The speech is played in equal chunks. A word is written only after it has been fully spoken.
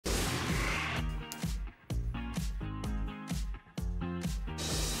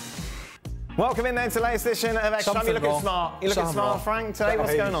Welcome in there to the latest edition of Extra Time. You're looking smart. You're looking smart, Frank, today.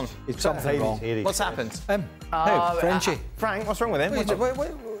 What's going on? It's something wrong. What's happened? Who? Frenchie. Frank, what's wrong with him? What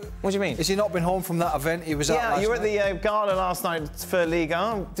do you mean? Has he not been home from that event he was at last night? Yeah, you were at the gala last night for Ligue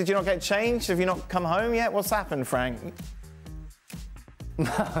 1. Did you not get changed? Have you not come home yet? What's happened, Frank? You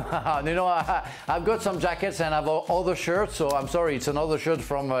know, I've got some jackets and I've other shirts, so I'm sorry, it's another shirt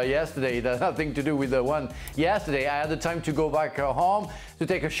from yesterday. It has nothing to do with the one yesterday. I had the time to go back home to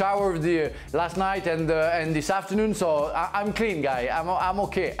take a shower last night and this afternoon, so I'm clean, guy. I'm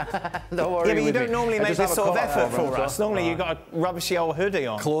okay. Don't worry. Yeah, but you don't normally make this sort of effort for us. So. Normally you've got a rubbishy old hoodie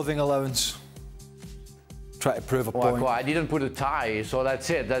on. Clothing allowance. Try to prove a point. Well, I didn't put a tie, so that's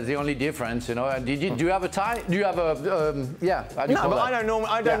it. That's the only difference, you know. Do you have a tie? Do you have a? Yeah. No, but I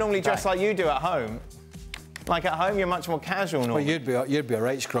don't normally dress like you do at home. Like at home, you're much more casual normally. Well, you'd be a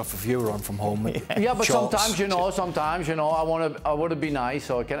right scruff if you were on from home. Yeah, but sometimes, you know, I want to be nice.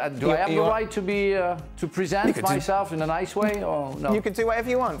 So do I have the right to be to present myself in a nice way, or no? You can do whatever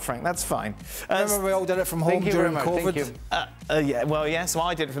you want, Frank. That's fine. Remember we all did it from home during COVID. Yeah. Well, yes. Well,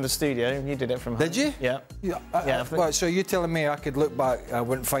 I did it from the studio. You did it from home. Did you? Yeah. Yeah. Well, so you're telling me I could look back, I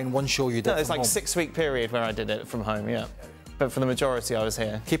wouldn't find one show you did? No, it's from like home. a 6-week period where I did it from home. Yeah. But for the majority, I was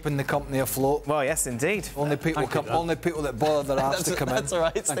here. Keeping the company afloat. Well, yes, indeed. Only people that bother their arse to come in. That's all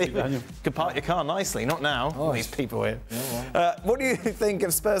right, Steve. You could park your car nicely. Not now. All these people here. Yeah, well. What do you think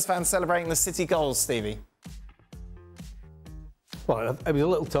of Spurs fans celebrating the City goals, Stevie? Well, it was a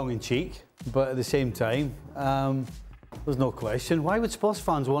little tongue-in-cheek, but at the same time, there's no question. Why would Spurs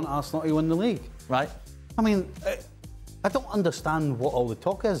fans want Arsenal to win the league? Right. I mean, I don't understand what all the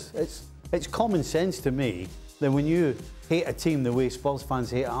talk is. It's common sense to me that when you hate a team the way Spurs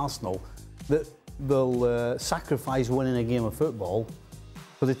fans hate Arsenal, that they'll sacrifice winning a game of football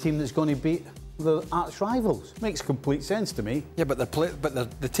for the team that's going to beat the arch rivals. Makes complete sense to me. Yeah, but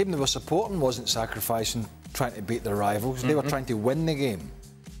the team they were supporting wasn't sacrificing trying to beat their rivals. They were trying to win the game.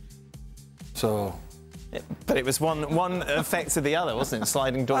 So. But it was one effect to the other, wasn't it?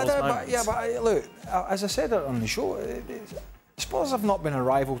 Sliding doors moments. But look, as I said on the show, Spurs have not been a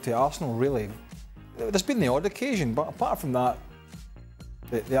rival to Arsenal, really. There's been the odd occasion, but apart from that,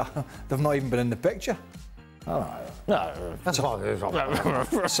 they've not even been in the picture. No. Supporters.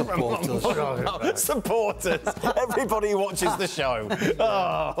 Everybody who watches the show.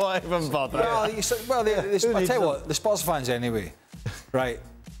 Oh, why even bother? Well, I tell you what, the Spurs fans anyway, right?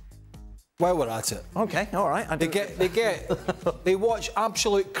 While we're at it, okay, all right. They watch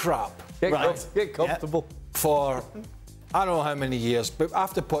absolute crap. Get comfortable for. I don't know how many years, but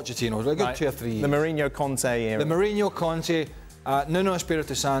after Pochettino, a good 2 or 3 years. The Mourinho Conte era. The Mourinho Conte, Nuno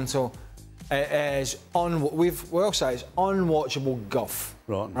Espirito Santo is unwatchable guff.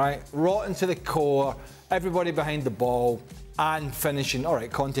 Right? Rotten to the core, everybody behind the ball and finishing. All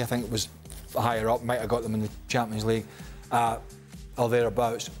right, Conte, I think, was higher up, might have got them in the Champions League or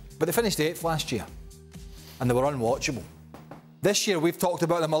thereabouts. But they finished 8th last year and they were unwatchable. This year we've talked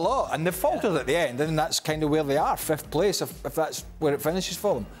about them a lot and they've faltered at the end, and that's kind of where they are, 5th place if that's where it finishes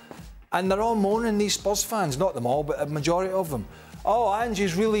for them. And they're all moaning, these Spurs fans, not them all, but a majority of them. Oh,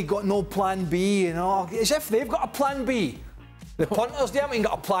 Angie's really got no plan B, you know, as if they've got a plan B. The punters, they haven't even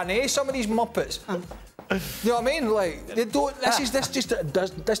got a plan A, some of these muppets. You know what I mean? Like, they don't,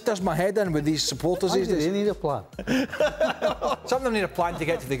 this does my head in with these supporters. They need a plan. Some of them need a plan to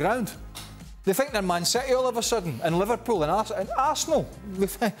get to the ground. They think they're Man City all of a sudden, and Liverpool and Arsenal.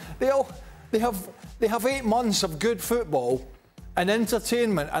 They have 8 months of good football and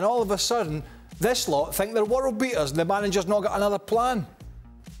entertainment, and all of a sudden, this lot think they're world beaters, and the manager's not got another plan.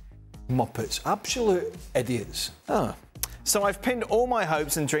 Muppets, absolute idiots. Oh. So I've pinned all my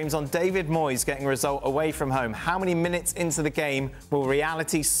hopes and dreams on David Moyes getting a result away from home. How many minutes into the game will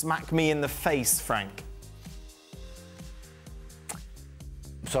reality smack me in the face, Frank?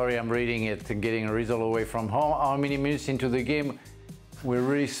 Sorry, I'm reading it. Getting a result away from home. How many minutes into the game will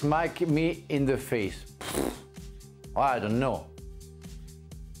really smack me in the face? I don't know.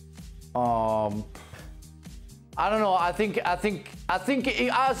 I don't know. I think as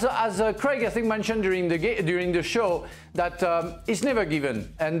Craig, I think, mentioned during the show that it's never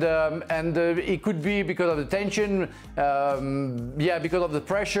given, and it could be because of the tension, because of the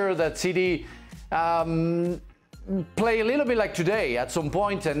pressure that City play a little bit like today at some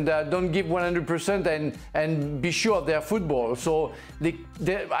point and don't give 100% and be sure of their football. So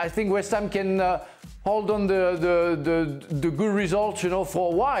I think West Ham can hold on the good results, you know,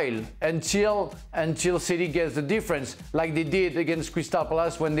 for a while until City gets the difference, like they did against Crystal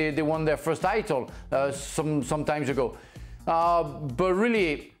Palace when they won their first title some times ago. But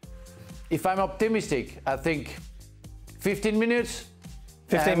really, if I'm optimistic, I think 15 minutes,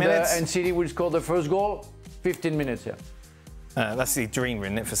 15 minutes? And City will score the first goal, 15 minutes, yeah. That's the dream,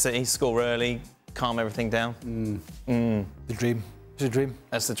 isn't it, for City? Score early, calm everything down. The dream. It's a dream.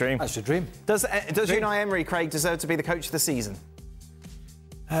 That's the dream. That's the dream. Does Unai Emery, Craig, deserve to be the coach of the season?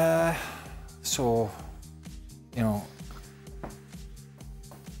 So, you know,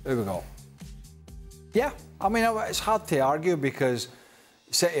 here we go. Yeah, I mean, it's hard to argue because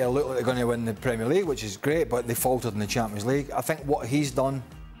City look like they're going to win the Premier League, which is great, but they faltered in the Champions League. I think what he's done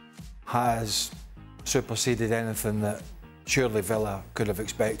has superseded anything that surely Villa could have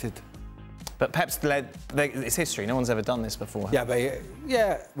expected. But Pep's led, it's history, no one's ever done this before. Yeah,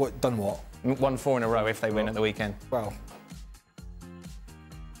 but done what? Won 4 in a row if they win at the weekend. Well,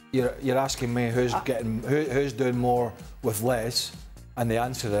 you're asking me who's doing more with less, and the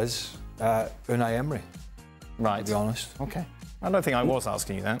answer is Unai Emery. Right. To be honest. Okay. I don't think I was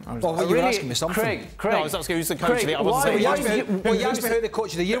asking you that. Well, you were asking me something. Craig, no, I was asking who's the coach of the year. You asked me who the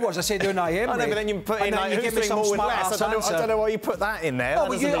coach of the year was. I said Unai Emery. I know, but then you put in like, who's doing more with less. I don't know why you put that in there. Oh,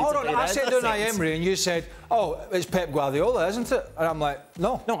 but hold on. I said Unai Emery, and you said, "Oh, it's Pep Guardiola, isn't it?" And I'm like,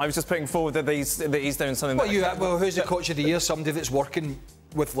 "No." No, I was just putting forward that he's doing something. Well, who's the coach of the year? Somebody that's working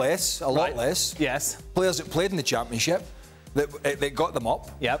with less, a lot less. Yes. Players that played in the Championship, that got them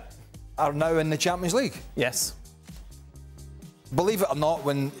up. Yep. Are now in the Champions League. Yes. Believe it or not,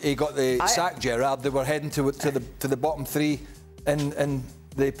 when he got the sack, Gerrard, they were heading to the bottom 3 in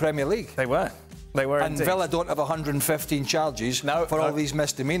the Premier League. They were. And indeed. Villa don't have 115 charges for all these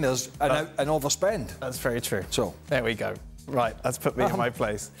misdemeanours and overspend. That's very true. So there we go. Right, that's put me in my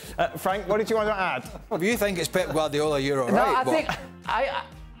place. Frank, what did you want to add? Well, if you think it's Pep Guardiola, you're all no, right. I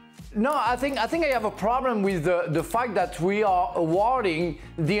think I have a problem with the fact that we are awarding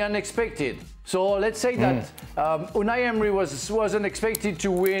the unexpected. So let's say that Unai Emery wasn't expected to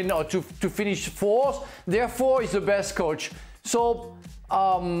win or to finish 4th, therefore he's the best coach. So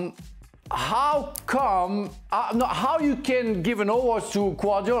how you can give an award to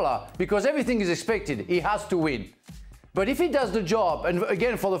Guardiola? Because everything is expected, he has to win. But if he does the job, and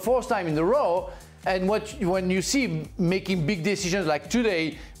again for the 4th time in a row, and when you see making big decisions like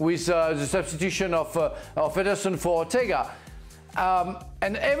today with the substitution of Ederson for Ortega,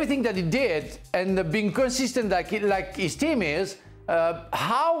 and everything that he did, and being consistent like his team is,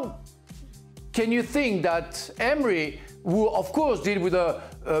 how can you think that Emery, who of course did with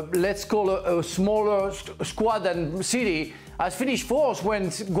let's call a smaller squad than City, has finished 4th when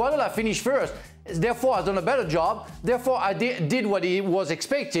Guardiola finished 1st? Therefore, has done a better job. Therefore, I did what he was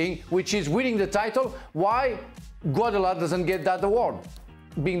expecting, which is winning the title. Why Guardiola doesn't get that award,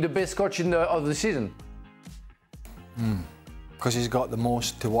 being the best coach of the season? Because he's got the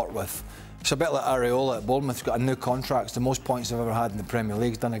most to work with. It's a bit like Areola at Bournemouth. He's got a new contract. It's the most points they've ever had in the Premier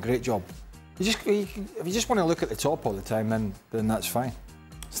League. He's done a great job. If you just want to look at the top all the time, then that's fine.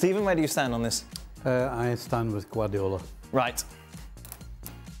 Stephen, where do you stand on this? I stand with Guardiola. Right.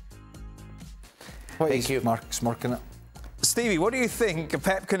 Thank you. Mark smirking it. Stevie, what do you think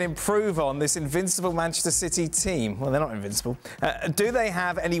Pep can improve on this invincible Manchester City team? Well, they're not invincible. Do they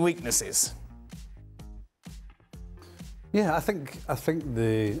have any weaknesses? Yeah, I think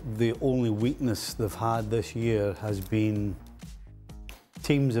the only weakness they've had this year has been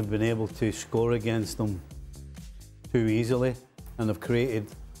teams have been able to score against them too easily and have created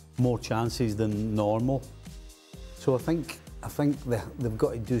more chances than normal. So I think they've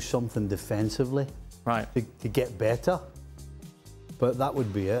got to do something defensively, right, to get better. But that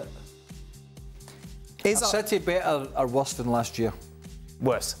would be it. Is City better or worse than last year?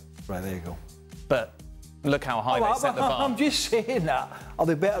 Worse. Right, there you go. But look how high they set the bar. I'm just saying that. Are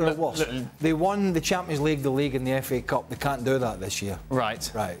they better or worse? They won the Champions League, the League and the FA Cup. They can't do that this year.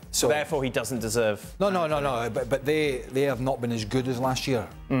 Right. Right. So therefore he doesn't deserve... No. But they have not been as good as last year.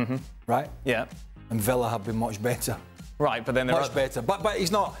 Mm-hmm. Right? Yeah. And Villa have been much better. Right, but then they're... Much better. But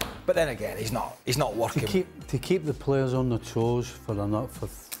he's not... But then again, he's not working. To keep the players on their toes for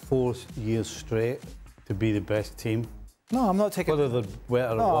 4 years straight to be the best team. No, I'm not taking... Whether they're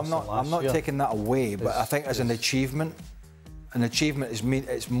better or worse than last year. I'm not taking that away, but I think as an achievement is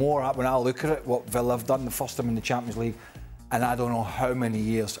it's more when I look at it, what Villa have done the first time in the Champions League, and I don't know how many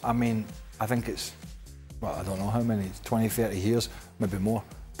years. I mean, I think it's, well, I don't know how many, 20, 30 years, maybe more.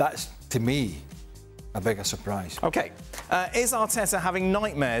 That's, to me, a bigger surprise. OK. Is Arteta having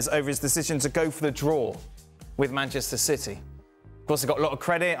nightmares over his decision to go for the draw with Manchester City? Of course, they got a lot of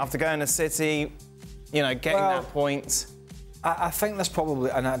credit after going to City, you know, getting that point. I think there's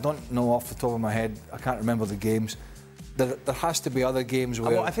probably, and I don't know off the top of my head, I can't remember the games. There has to be other games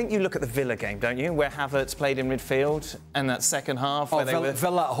where... Well, I think you look at the Villa game, don't you, where Havertz played in midfield and that second half... Oh, where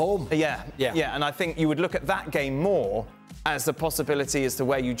Villa at home? Yeah, and I think you would look at that game more as the possibility as to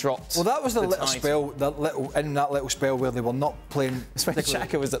where you dropped. Well, that was the little title. spell, in that little spell where they were not playing. It's when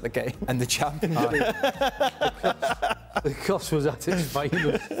Xhaka was at the game. And the Champions League. The cuss was at its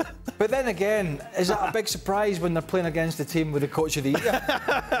finest. But then again, is that a big surprise when they're playing against a team with the coach of the year?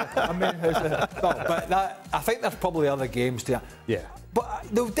 I mean, I think there's probably other games to. Yeah. But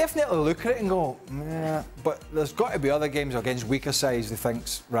they'll definitely look at it and go, yeah. But there's got to be other games against weaker sides. They think,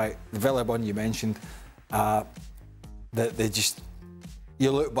 right, the Villa one you mentioned, that they just,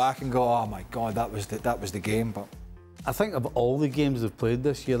 you look back and go, oh my God, that was the game. But I think of all the games they've played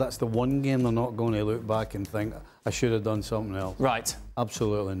this year, that's the one game they're not going to look back and think, I should have done something else. Right.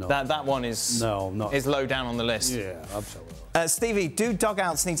 Absolutely not. That one is is low down on the list. Yeah, absolutely. Stevie, do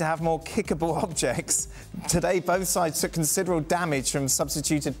dugouts need to have more kickable objects? Today, both sides took considerable damage from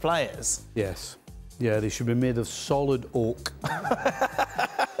substituted players. Yes. Yeah, they should be made of solid oak.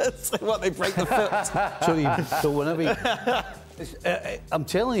 So what, they break the foot? So whenever you, I'm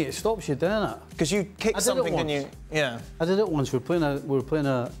telling you, it stops you doing it. Because you kick something and you... Yeah. I did it once. We were playing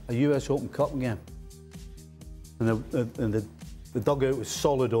a US Open Cup game. And the dugout was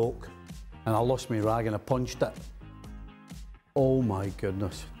solid oak. And I lost my rag and I punched it. Oh my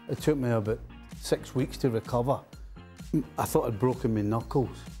goodness. It took me about 6 weeks to recover. I thought I'd broken my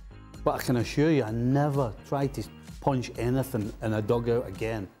knuckles. But I can assure you, I never tried to punch anything in a dugout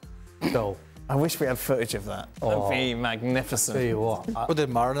again. So I wish we had footage of that. That would be magnificent. Tell you what. What did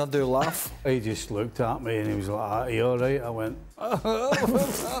Mariner do, laugh? He just looked at me and he was like, are you all right? I went,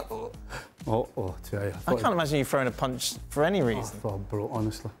 tell you. I can't imagine you throwing a punch for any reason. I thought I broke,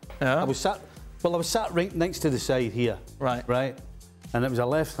 honestly. Yeah? I was sat right next to the side here. Right. Right? And it was a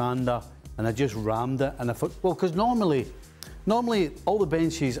left-hander and I just rammed it and I thought, well, because normally all the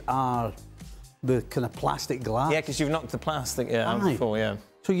benches are the kind of plastic glass. Yeah, because you've knocked the plastic out before, yeah.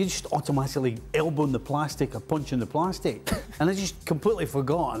 So you just automatically elbowing the plastic or punching the plastic. And I just completely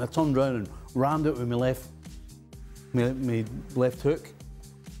forgot and I turned around and rammed it with my left hook.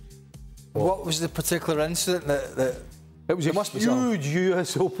 What was the particular incident that it was a huge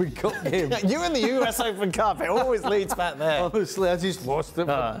US Open Cup game. You and the US Open Cup, it always leads back there. Honestly, I just lost it.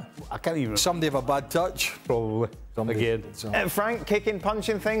 I can't even... Somebody have a bad touch? Probably. Again. Frank, kicking,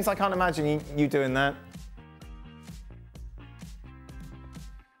 punching things, I can't imagine you doing that.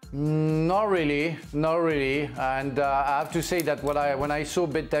 Not really. And I have to say that when I saw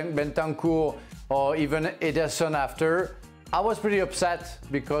Bentancur or even Ederson after, I was pretty upset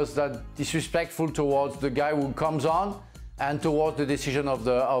because that's disrespectful towards the guy who comes on and towards the decision of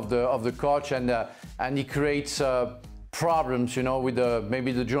the coach, and he creates problems, you know, with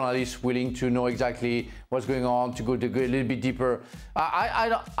maybe the journalists willing to know exactly what's going on, to go a little bit deeper.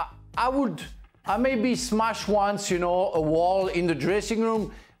 I maybe smash once, you know, a wall in the dressing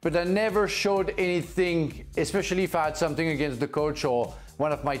room, but I never showed anything, especially if I had something against the coach or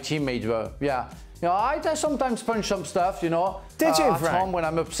one of my teammates. Yeah. You know, I sometimes punch some stuff, you know. Did you, at Frank? home when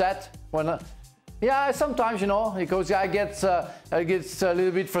I'm upset. Yeah, sometimes, you know, because I gets a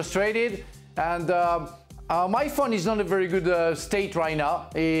little bit frustrated, and my phone is not a very good state right now.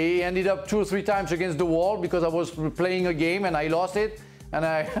 He ended up 2 or 3 times against the wall because I was playing a game and I lost it, and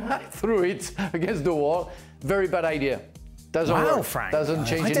I threw it against the wall. Very bad idea. Doesn't work. Frank. Doesn't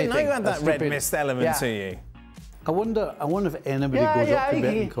change anything. I didn't know you had that red stupid. mist element to you. I wonder if anybody goes up to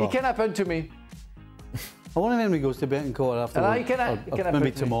Bentancur. It can happen to me. I wonder if anybody goes to Bentancur after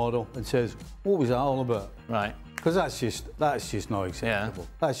maybe tomorrow and says, what was that all about? Right. Because that's just not acceptable.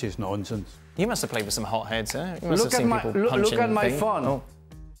 Yeah. That's just nonsense. You must have played with some hot heads, eh? You must have seen people punching look at my things. phone.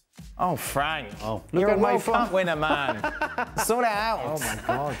 Oh, Frank. Oh. You're Look at a my World phone. Cup winner, man. Sort it out. Oh my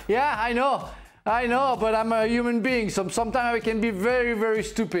God. Yeah, I know, but I'm a human being, so sometimes I can be very, very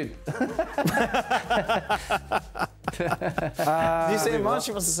stupid. Did you see it much?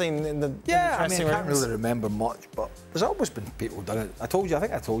 You must have seen in the dressing I can't rooms. really remember much, but there's always been people done it. I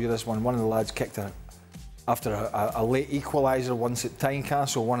think I told you this one. One of the lads kicked after a late equaliser once at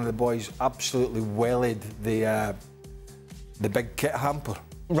Tynecastle. One of the boys absolutely wellied the big kit hamper.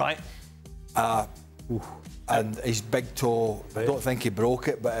 Right. And his big toe, I don't think he broke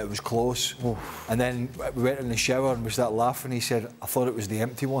it, but it was close. And then we went in the shower and we started laughing. He said, I thought it was the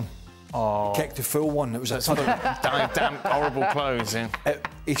empty one. Oh. He kicked the full one. It was damn horrible clothes, yeah.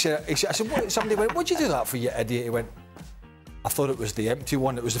 I said, somebody went, what'd you do that for, you idiot? He went, I thought it was the empty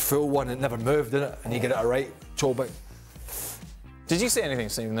one. It was the full one. It never moved, did it? And you get it right, toe back. Did you see anything,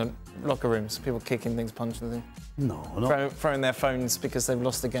 Steve, in the locker rooms? People kicking things, punching things? No, Throwing their phones because they've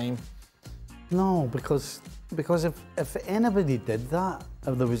lost the game? No, because if anybody did that,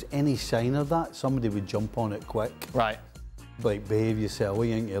 if there was any sign of that, somebody would jump on it quick. Right. like, behave yourself, what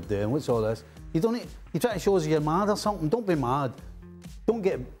you think you're doing, what's all this? You don't need, you try to show us you're mad or something, don't be mad. Don't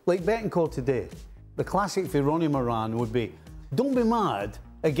get, like Bettencourt today, the classic for Ronnie Moran would be, don't be mad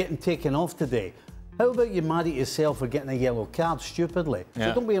at getting taken off today. How about you mad at yourself for getting a yellow card stupidly? Yeah.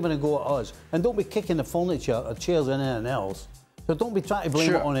 So don't be having a go at us. And don't be kicking the furniture or chairs and anything else. So don't be trying to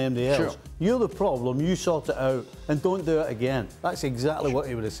blame it on anybody else. You're the problem, you sort it out, and don't do it again. That's exactly what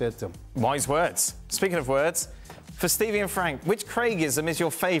he would have said to him. Wise words. Speaking of words, for Stevie and Frank, which Craig-ism is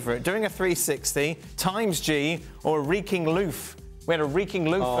your favourite? Doing a 360, times G, or a reeking loof? We had a reeking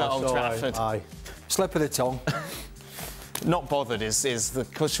loof at Old Trafford. Aye. Slip of the tongue. Not bothered is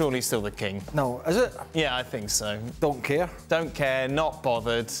surely still the king. No, is it? Yeah, I think so. Don't care. Don't care, not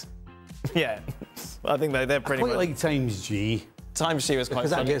bothered. Yeah, I think they're pretty Quite much. like times G. Times G was quite Because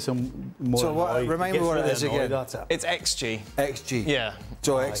that funny. gets him more So what, annoyed. remind me Gets what it really is annoyed, again. That's it. It's XG. XG. Yeah.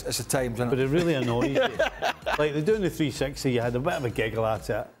 So it's a times, isn't But it? it really annoys you. Like they're doing the 360, you had a bit of a giggle at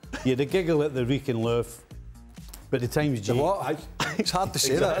it. You had a giggle at the reeking loof. But the times G. The what? It's hard to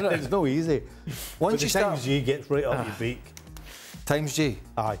say that, isn't it? It's no easy. Once But you the start times G gets right up your beak. times G.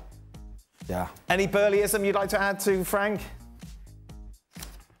 Aye. Yeah. Any Burleyism you'd like to add to Frank?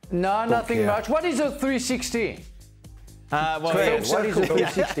 No, nothing care. much. What is a 360? Well, Craig, yeah, what is a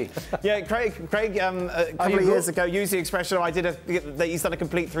 360? Yeah, Craig a couple of years ago used the expression, he's done a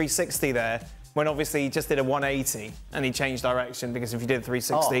complete 360 there, when obviously he just did a 180 and he changed direction, because if you did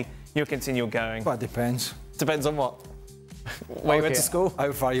 360, you'll continue going. Well, it depends. Depends on what? Where you went to school?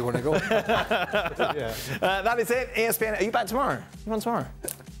 How far you want to go? That is it. ESPN. Are you back tomorrow? You on tomorrow?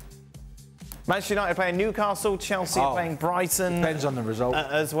 Manchester United playing Newcastle, Chelsea playing Brighton. Depends on the result.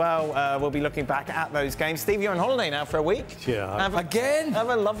 As well. We'll be looking back at those games. Steve, you're on holiday now for a week. Yeah. Again? Have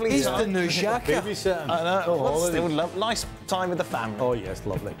a lovely He's time. the new Shaka. Babysitting. I know. Oh, Well, holidays. still nice time with the family. Oh, yes,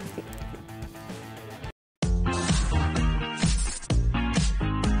 lovely.